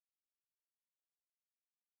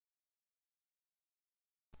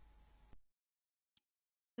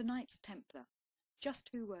The Knights Templar. Just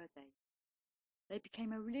who were they? They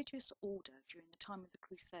became a religious order during the time of the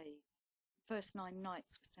Crusades. The first 9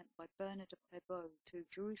 knights were sent by Bernard of Clairvaux to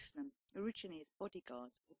Jerusalem, originally as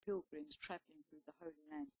bodyguards for pilgrims travelling through the Holy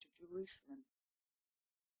Lands to Jerusalem.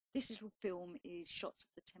 This little film is shots of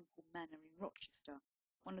the Temple Manor in Rochester,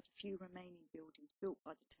 one of the few remaining buildings built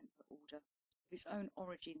by the Templar Order, whose own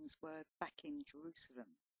origins were back in Jerusalem.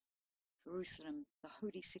 Jerusalem, the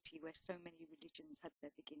holy city where so many religions had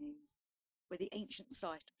their beginnings, where the ancient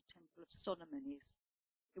site of the Temple of Solomon is.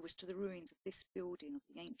 It was to the ruins of this building of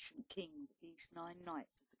the ancient king that these 9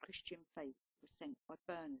 knights of the Christian faith were sent by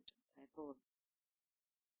Bernard of Clairvaux.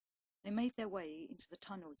 They made their way into the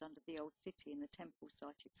tunnels under the old city and the temple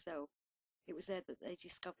site itself. It was there that they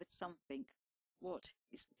discovered something. What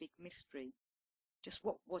is the big mystery? Just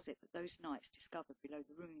what was it that those knights discovered below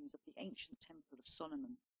the ruins of the ancient Temple of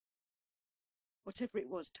Solomon? Whatever it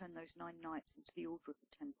was turned those 9 knights into the Order of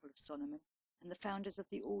the Temple of Solomon, and the founders of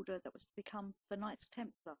the order that was to become the Knights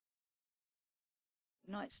Templar.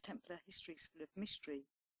 The Knights Templar history is full of mystery,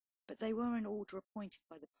 but they were an order appointed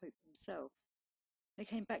by the Pope himself. They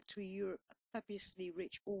came back to Europe a fabulously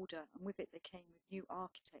rich order, and with it they came with new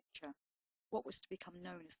architecture, what was to become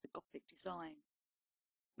known as the Gothic design.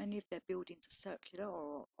 Many of their buildings are circular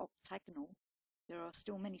or octagonal. There are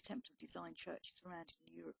still many Templar design churches around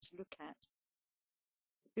in Europe to look at.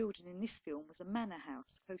 The building in this film was a manor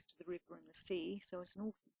house close to the river and the sea, so it's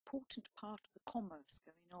an important part of the commerce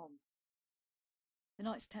going on. The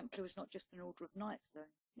Knights Templar was not just an order of knights, though.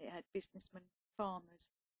 It had businessmen,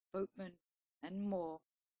 farmers, boatmen, and more.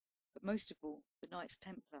 But most of all, the Knights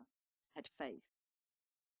Templar had faith.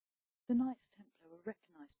 The Knights Templar were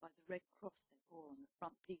recognised by the red cross they bore on the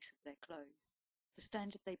front piece of their clothes. The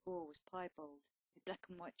standard they bore was piebald, a black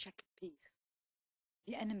and white checkered piece.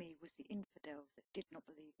 The enemy was the infidels that did not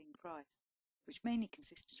believe in Christ, which mainly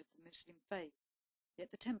consisted of the Muslim faith. Yet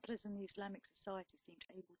the Templars and the Islamic Society seemed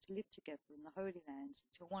able to live together in the Holy Lands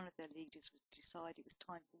until one of their leaders would decide it was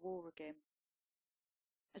time for war again.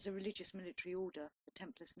 As a religious military order, the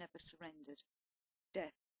Templars never surrendered.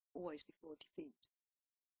 Death always before defeat.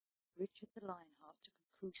 Richard the Lionheart took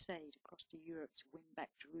a crusade across to Europe to win back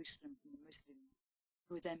Jerusalem from the Muslims,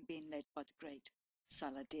 who were then being led by the great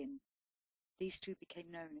Saladin. These two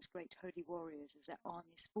became known as great holy warriors as their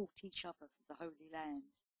armies fought each other for the Holy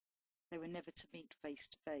Lands. They were never to meet face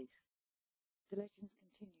to face. The legends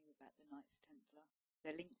continue about the Knights Templar,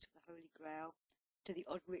 their link to the Holy Grail, to the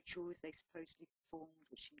odd rituals they supposedly performed,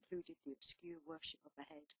 which included the obscure worship of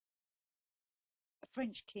a head. A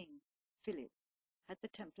French king, Philip, had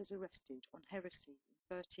the Templars arrested on heresy in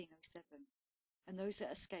 1307, and those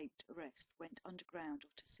that escaped arrest went underground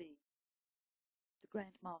or to sea. The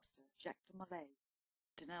Grand Master, Jacques de Molay,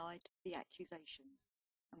 denied the accusations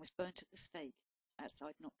and was burnt at the stake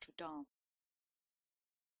outside Notre Dame.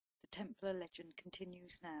 The Templar legend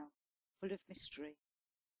continues now, full of mystery,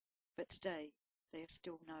 but today they are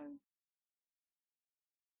still known.